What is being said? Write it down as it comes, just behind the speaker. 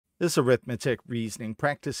This arithmetic reasoning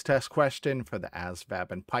practice test question for the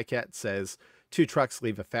ASVAB and PiCAT says two trucks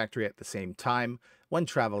leave a factory at the same time. One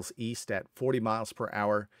travels east at 40 miles per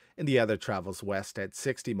hour and the other travels west at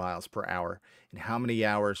 60 miles per hour. In how many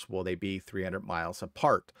hours will they be 300 miles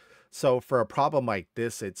apart? So for a problem like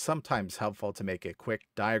this, it's sometimes helpful to make a quick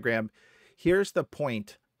diagram. Here's the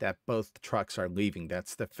point that both trucks are leaving.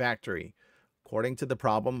 That's the factory. According to the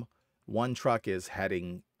problem, one truck is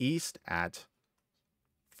heading east at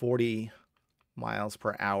 40 miles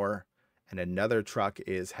per hour, and another truck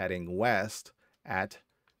is heading west at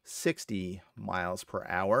 60 miles per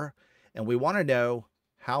hour. And we want to know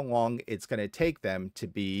how long it's going to take them to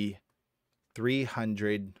be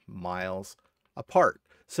 300 miles apart.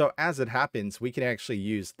 So as it happens, we can actually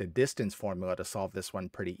use the distance formula to solve this one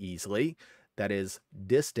pretty easily. That is,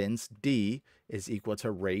 distance, d, is equal to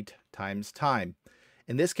rate times time.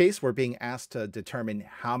 In this case, we're being asked to determine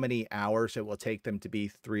how many hours it will take them to be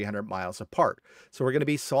 300 miles apart. So we're going to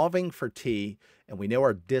be solving for t, and we know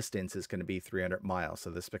our distance is going to be 300 miles. So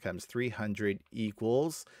this becomes 300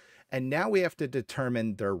 equals, and now we have to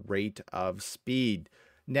determine their rate of speed.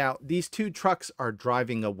 Now, these two trucks are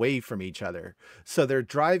driving away from each other. So they're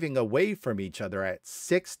driving away from each other at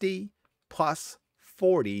 60 plus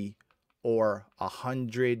 40 or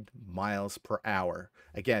 100 miles per hour.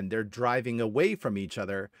 Again, they're driving away from each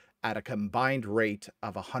other at a combined rate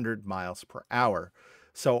of 100 miles per hour.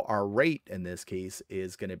 So our rate in this case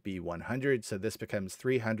is going to be 100. So this becomes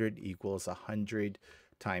 300 equals 100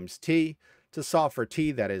 times t. To solve for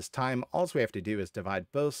t, that is time, all we have to do is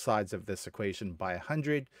divide both sides of this equation by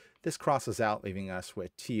 100. This crosses out, leaving us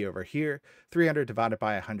with t over here. 300 divided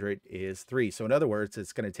by 100 is 3. So in other words,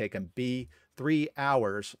 it's going to take them 3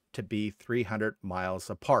 hours to be 300 miles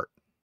apart.